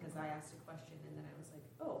week because I asked a question and then I was like,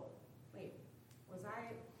 oh, wait, was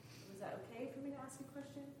that okay for me to ask a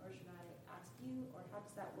question, or should I ask you, or how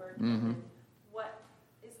does that work? Mm-hmm. And what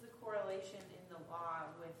is the correlation in the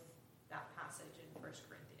law with that passage in 1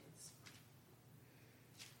 Corinthians?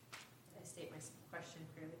 Did I state my question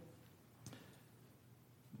clearly?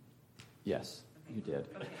 Yes, Okay. you did.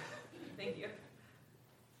 Okay, thank you.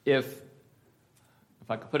 If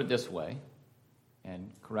I could put it this way,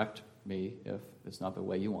 and correct me if it's not the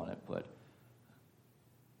way you want it, but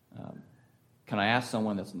can I ask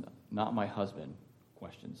someone that's not my husband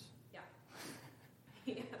questions? Yeah.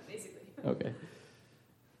 Yeah, basically. Okay.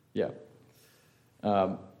 Yeah.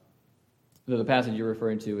 The passage you're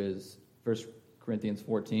referring to is 1 Corinthians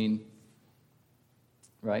 14,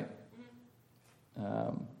 right?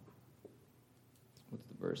 Mm-hmm. What's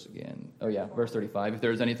the verse again? Oh, yeah, verse 35. If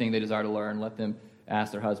there is anything they desire to learn, let them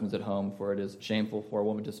ask their husbands at home, for it is shameful for a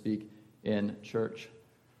woman to speak in church.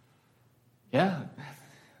 Yeah,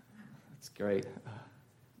 that's great.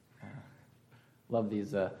 Love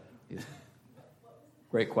these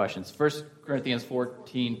great questions. 1 Corinthians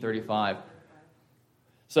 14:35.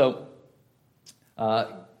 So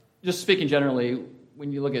Just speaking generally,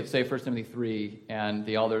 when you look at, say, 1 Timothy 3, and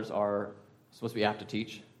the elders are supposed to be apt to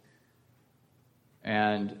teach,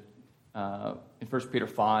 and in 1 Peter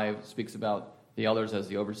 5 speaks about the elders as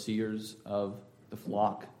the overseers of the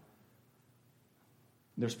flock.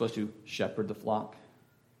 They're supposed to shepherd the flock.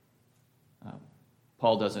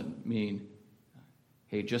 Paul doesn't mean,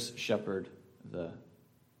 hey, just shepherd the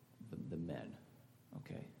men,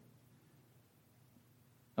 okay?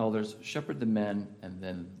 Elders, shepherd the men, and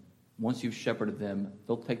then once you've shepherded them,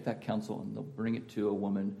 they'll take that counsel and they'll bring it to a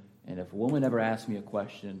woman, and if a woman ever asks me a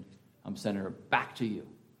question, I'm sending her back to you,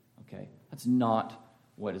 okay? That's not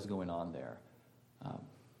what is going on there.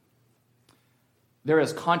 There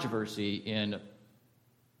is controversy in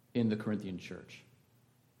the Corinthian church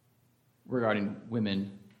regarding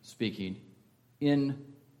women speaking in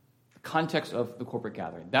the context of the corporate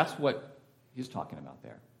gathering. That's what he's talking about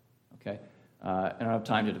there, okay? I don't have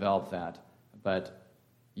time to develop that, but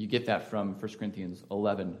you get that from 1 Corinthians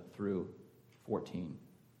 11 through 14.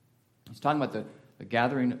 He's talking about the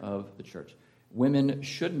gathering of the church. Women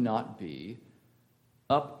should not be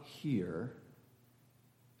up here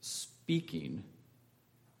speaking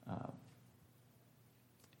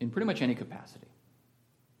in pretty much any capacity.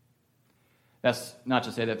 That's not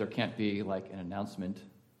to say that there can't be like an announcement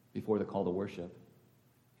before the call to worship.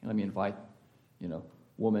 Let me invite,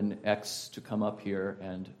 woman X to come up here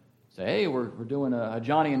and say, hey, we're doing a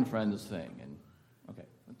Johnny and Friends thing, and okay,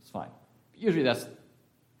 that's fine. Usually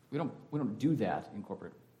we don't do that in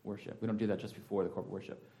corporate worship. We don't do that just before the corporate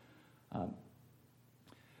worship.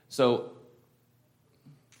 So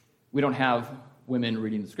we don't have women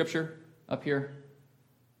reading the scripture up here.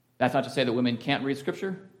 That's not to say that women can't read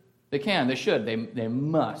scripture. They can, they should, they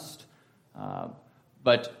must.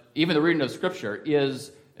 But even the reading of scripture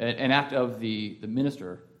is an act of the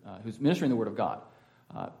minister who's ministering the word of God.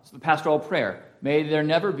 So the pastoral prayer. May there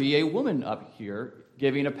never be a woman up here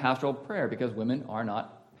giving a pastoral prayer, because women are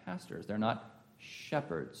not pastors. They're not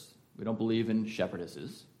shepherds. We don't believe in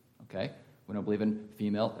shepherdesses, okay? We don't believe in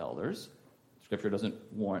female elders. Scripture doesn't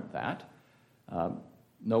warrant that.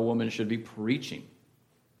 No woman should be preaching.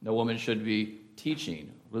 No woman should be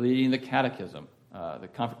teaching, reading the catechism,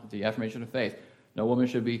 the affirmation of faith. No woman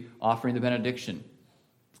should be offering the benediction.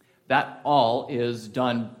 That all is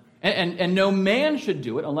done, and no man should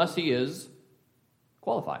do it unless he is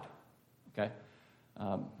qualified, okay?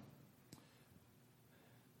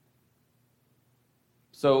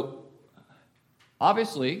 So,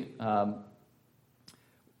 obviously,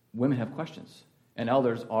 women have questions, and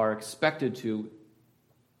elders are expected to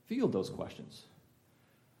field those questions.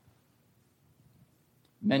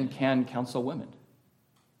 Men can counsel women.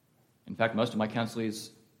 In fact, most of my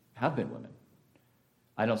counselees have been women.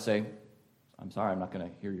 I don't say, I'm sorry, I'm not going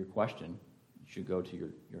to hear your question. You should go to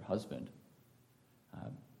your husband.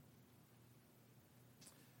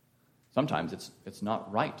 Sometimes it's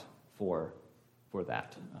not right for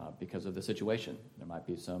that because of the situation. There might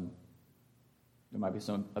be some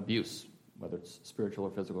abuse, whether it's spiritual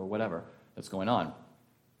or physical or whatever, that's going on.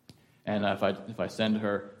 And if I send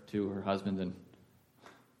her to her husband, then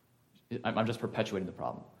I'm just perpetuating the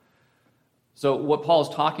problem. So what Paul is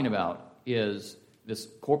talking about is this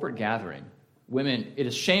corporate gathering. Women, it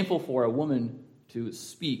is shameful for a woman to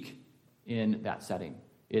speak in that setting.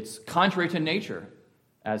 It's contrary to nature,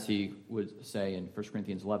 as he would say in 1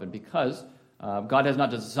 Corinthians 11, because God has not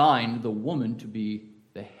designed the woman to be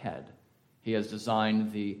the head. He has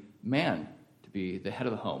designed the man to be the head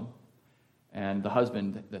of the home, and the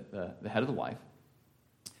husband the head of the wife.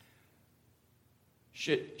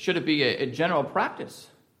 Should it be a general practice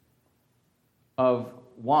of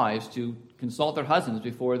wives to consult their husbands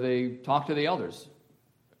before they talk to the elders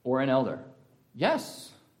or an elder?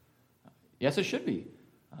 Yes. Yes, it should be.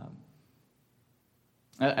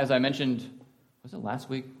 As I mentioned, was it last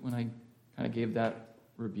week when I kind of gave that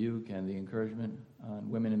rebuke and the encouragement on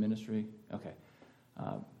women in ministry? Okay.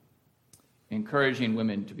 Encouraging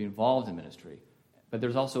women to be involved in ministry. But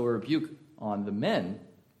there's also a rebuke on the men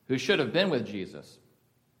who should have been with Jesus.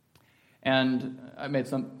 And I made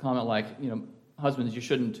some comment like, husbands, you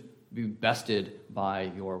shouldn't be bested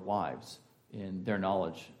by your wives in their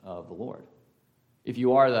knowledge of the Lord. If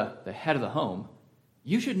you are the head of the home,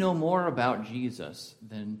 you should know more about Jesus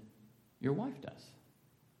than your wife does.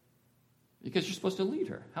 Because you're supposed to lead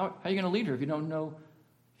her. How are you going to lead her if you don't know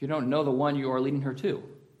the one you are leading her to?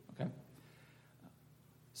 Okay.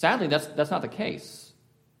 Sadly, that's not the case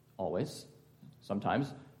always.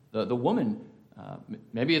 Sometimes the woman,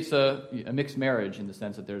 maybe it's a mixed marriage in the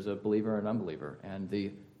sense that there's a believer and an unbeliever, and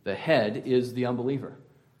the head is the unbeliever,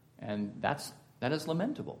 and that is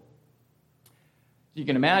lamentable. you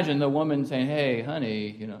can imagine the woman saying, hey,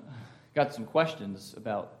 honey, got some questions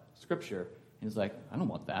about Scripture. And he's like, I don't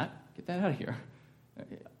want that. Get that out of here.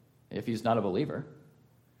 If he's not a believer.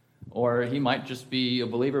 Or he might just be a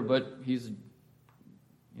believer, but he's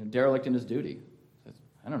derelict in his duty. Says,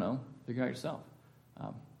 I don't know. Figure out yourself.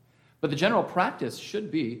 But the general practice should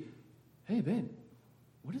be, hey, babe,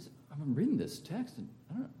 what is it? I'm reading this text, and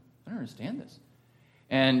I don't understand this.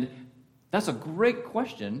 And that's a great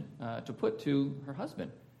question to put to her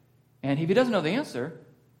husband. And if he doesn't know the answer,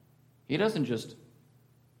 he doesn't just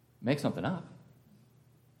make something up.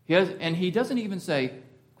 He doesn't even say,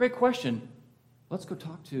 great question, let's go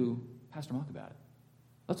talk to Pastor Mark about it.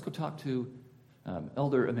 Let's go talk to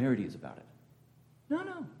Elder Emerides about it.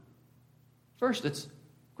 No. First, it's,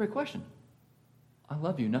 great question. I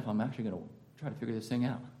love you enough, I'm actually going to try to figure this thing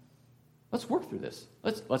out. Let's work through this.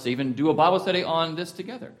 Let's even do a Bible study on this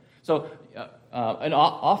together. So, and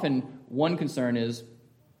often one concern is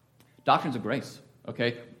doctrines of grace,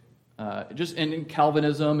 okay? Just in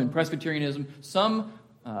Calvinism and Presbyterianism, some,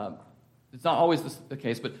 it's not always the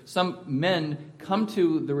case, but some men come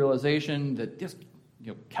to the realization that just,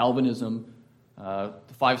 Calvinism,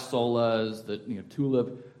 the five solas, the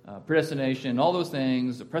tulip, predestination, all those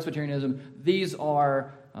things, Presbyterianism, these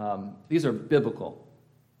are biblical.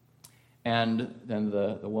 And then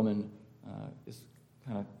the woman is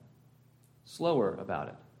kind of slower about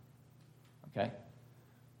it. Okay?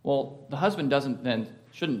 Well, the husband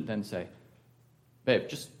shouldn't then say, babe,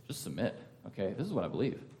 just submit. Okay, this is what I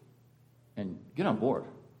believe. And get on board.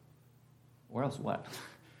 Or else what?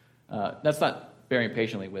 That's not bearing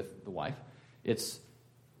patiently with the wife. It's,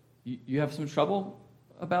 you have some trouble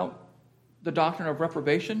about the doctrine of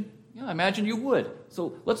reprobation? Yeah, I imagine you would.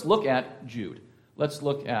 So let's look at Jude. Let's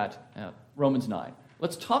look at Romans 9.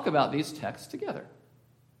 Let's talk about these texts together.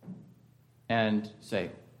 And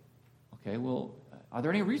say, okay, well, are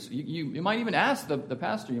there any resources? You might even ask the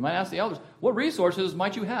pastor, you might ask the elders, what resources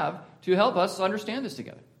might you have to help us understand this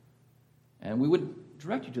together? And we would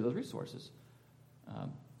direct you to those resources.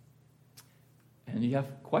 And you have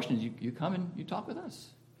questions, you come and you talk with us.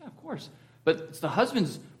 Yeah, of course. But it's the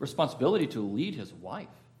husband's responsibility to lead his wife.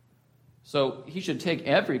 So he should take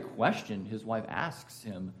every question his wife asks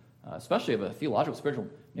him, especially of a theological, spiritual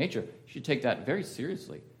nature. He should take that very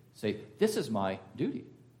seriously. Say, this is my duty.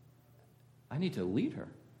 I need to lead her.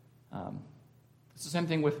 It's the same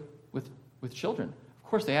thing with children. Of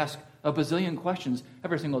course, they ask a bazillion questions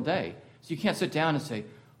every single day. So you can't sit down and say,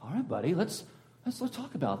 all right, buddy, let's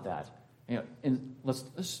talk about that. And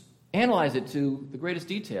let's analyze it to the greatest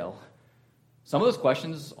detail. Some of those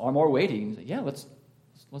questions are more weighty. And say, yeah, let's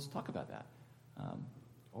talk about that.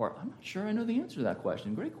 Or I'm not sure I know the answer to that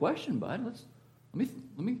question. Great question, bud. Let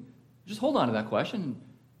me just hold on to that question.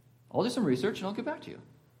 I'll do some research and I'll get back to you.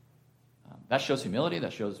 That shows humility.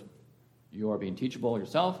 That shows you are being teachable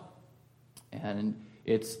yourself. And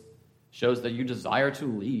it shows that you desire to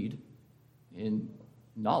lead in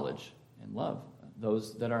knowledge and love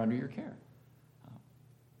those that are under your care.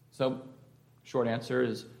 So, short answer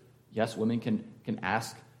is yes, women can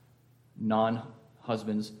ask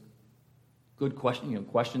non-husbands good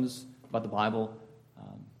questions about the Bible.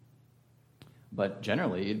 But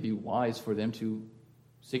generally, it'd be wise for them to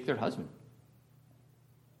seek their husband.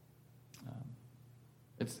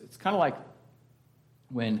 It's kind of like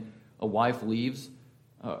when a wife leaves,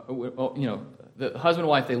 the husband and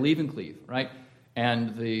wife, they leave and cleave, right?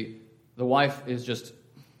 And the wife is just,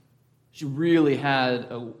 she really had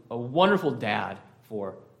a wonderful dad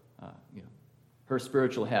for, her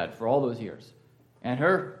spiritual head for all those years. And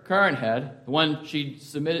her current head, the one she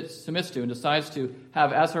submits to and decides to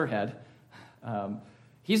have as her head,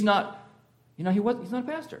 he's not, he's not a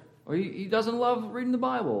pastor. Or he doesn't love reading the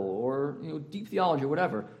Bible or deep theology or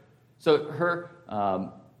whatever. So her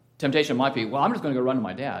temptation might be, well, I'm just going to go run to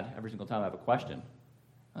my dad every single time I have a question.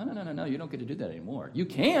 No, you don't get to do that anymore. You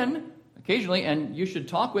can occasionally, and you should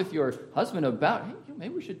talk with your husband about, hey,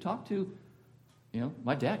 maybe we should talk to,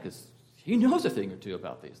 my dad because he knows a thing or two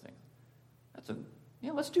about these things.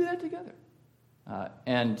 Let's do that together.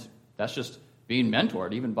 And that's just being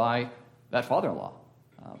mentored even by that father-in-law.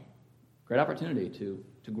 Great opportunity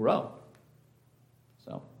to grow.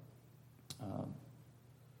 So, does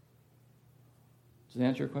that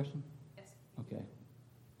answer your question? Yes. Okay.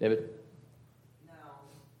 David? Now,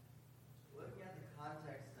 looking at the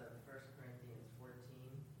context of 1 Corinthians 14,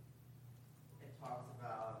 it talks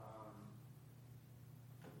about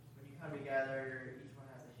when you come together, each one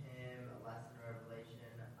has a hymn, a lesson, a revelation,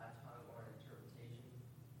 a tongue, or an interpretation.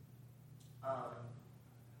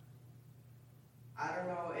 I don't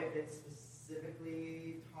know if it's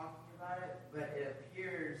specifically talking about it, but it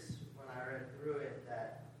appears when I read through it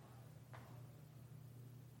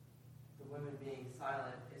women being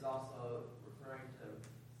silent is also referring to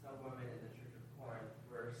some women in the Church of Corinth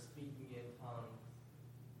who are speaking in tongues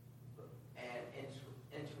and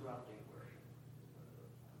interrupting worship.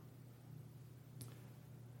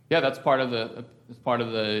 Yeah, that's part of the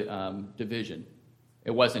division.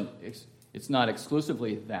 It's not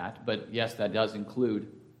exclusively that, but yes, that does include.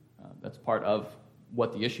 That's part of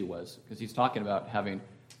what the issue was, because he's talking about having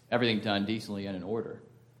everything done decently and in order.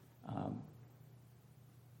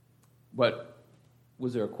 But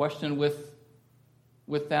was there a question with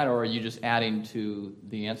that, or are you just adding to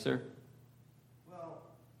the answer? Well,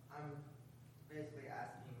 I'm basically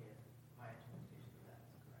asking if my interpretation of that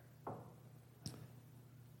is correct.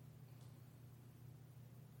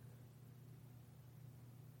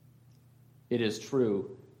 It is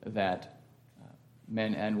true that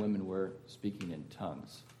men and women were speaking in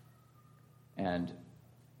tongues. And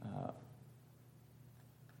I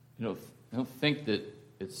don't think that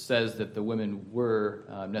it says that the women were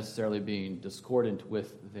necessarily being discordant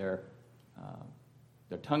with their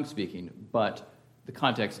tongue speaking, but the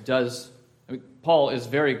context does. Paul is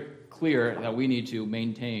very clear that we need to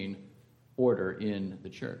maintain order in the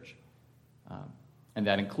church, and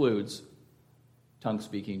that includes tongue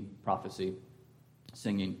speaking, prophecy,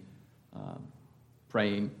 singing,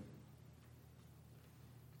 praying.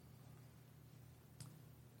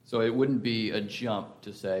 So it wouldn't be a jump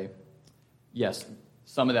to say, yes,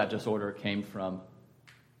 some of that disorder came from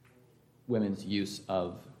women's use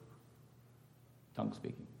of tongue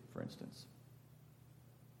speaking, for instance.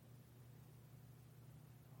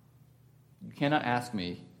 You cannot ask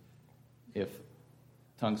me if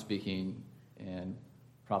tongue speaking and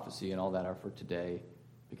prophecy and all that are for today,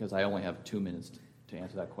 because I only have 2 minutes to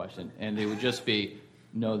answer that question. And it would just be,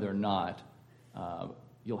 no, they're not.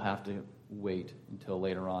 You'll have to wait until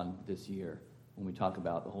later on this year when we talk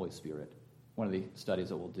about the Holy Spirit. One of the studies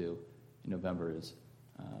that we'll do in November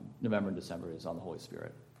and December is on the Holy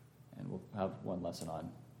Spirit. And we'll have one lesson on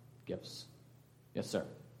gifts. Yes, sir.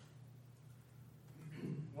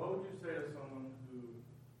 What would you say to someone who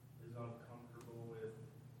is uncomfortable with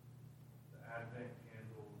the Advent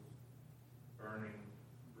candles burning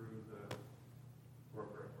through the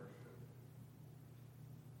corporate worship?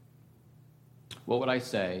 What would I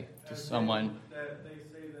say to someone? That they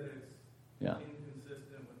say that it's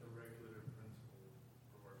inconsistent with the regular principles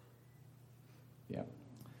for worship. Yeah.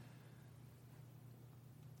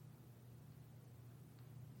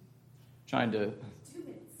 Trying to. 2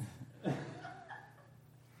 minutes.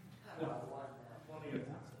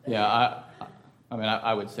 Yeah,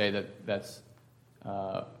 I would say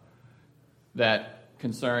that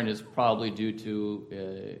concern is probably due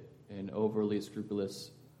to an overly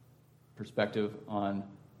scrupulous perspective on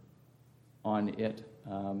it.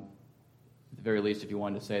 At the very least, if you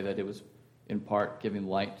wanted to say that it was in part giving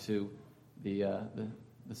light to the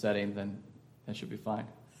setting, then that should be fine.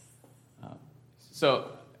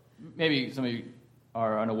 So maybe some of you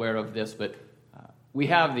are unaware of this, but we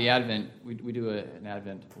have the Advent. We do an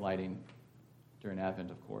Advent lighting during Advent,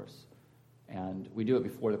 of course, and we do it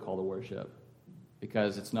before the call to worship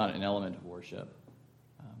because it's not an element of worship.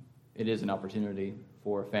 It is an opportunity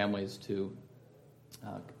for families to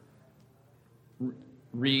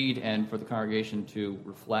read and for the congregation to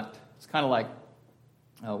reflect. It's kind of like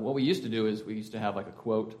what we used to do is we used to have like a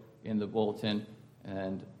quote in the bulletin,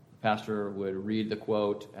 and the pastor would read the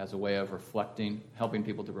quote as a way of reflecting, helping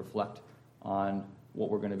people to reflect on what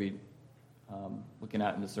we're going to be looking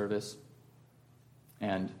at in the service.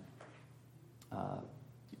 And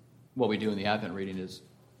what we do in the Advent reading is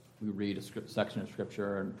we read a section of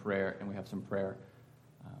Scripture and prayer, and we have some prayer,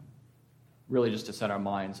 really just to set our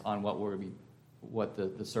minds on what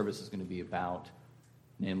the service is going to be about,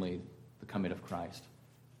 namely the coming of Christ.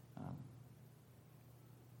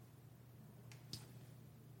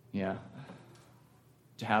 To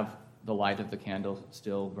have the light of the candle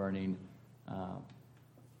still burning,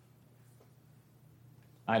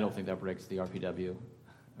 I don't think that breaks the RPW.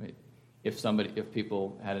 I mean, if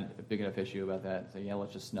people had a big enough issue about that, say, yeah,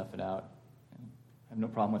 let's just snuff it out. I have no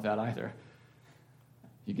problem with that either.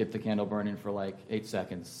 You get the candle burning for like 8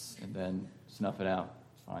 seconds and then snuff it out.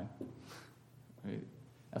 It's fine. I mean,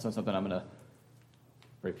 that's not something I'm going to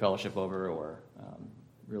break fellowship over or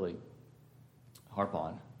really harp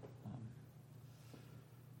on.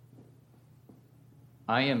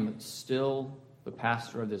 I am still the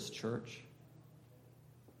pastor of this church.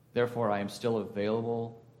 Therefore, I am still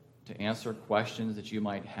available to answer questions that you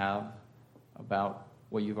might have about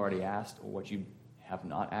what you've already asked or what you have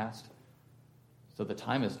not asked. So the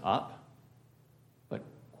time is up, but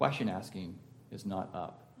question asking is not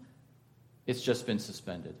up. It's just been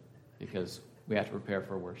suspended because we have to prepare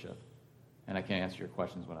for worship. and I can't answer your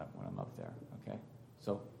questions when I'm up there, okay?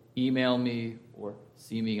 So email me or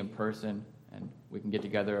see me in person, and we can get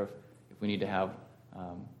together if we need to have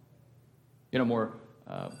more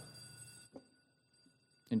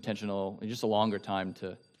intentional, just a longer time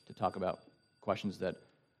to talk about questions that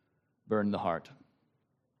burn the heart.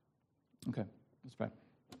 Okay, let's pray.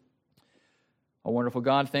 Oh, wonderful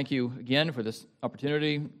God, thank you again for this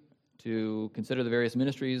opportunity to consider the various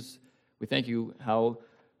ministries. We thank you how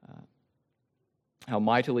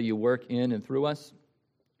mightily you work in and through us.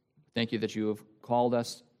 Thank you that you have called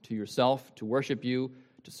us to yourself, to worship you,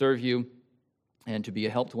 to serve you, and to be a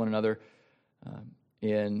help to one another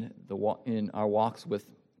in our walks with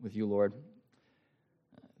you, Lord.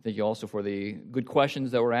 Thank you also for the good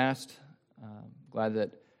questions that were asked. Glad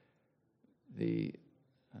that the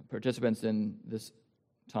participants in this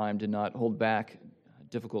time did not hold back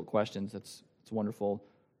difficult questions. It's wonderful.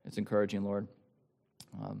 It's encouraging, Lord.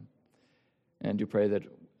 And do pray that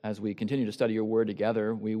as we continue to study your word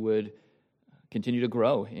together, we would continue to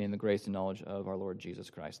grow in the grace and knowledge of our Lord Jesus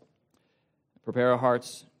Christ. Prepare our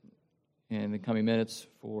hearts in the coming minutes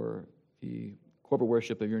for the corporate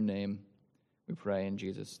worship of your name. We pray in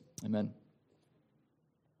Jesus. Amen.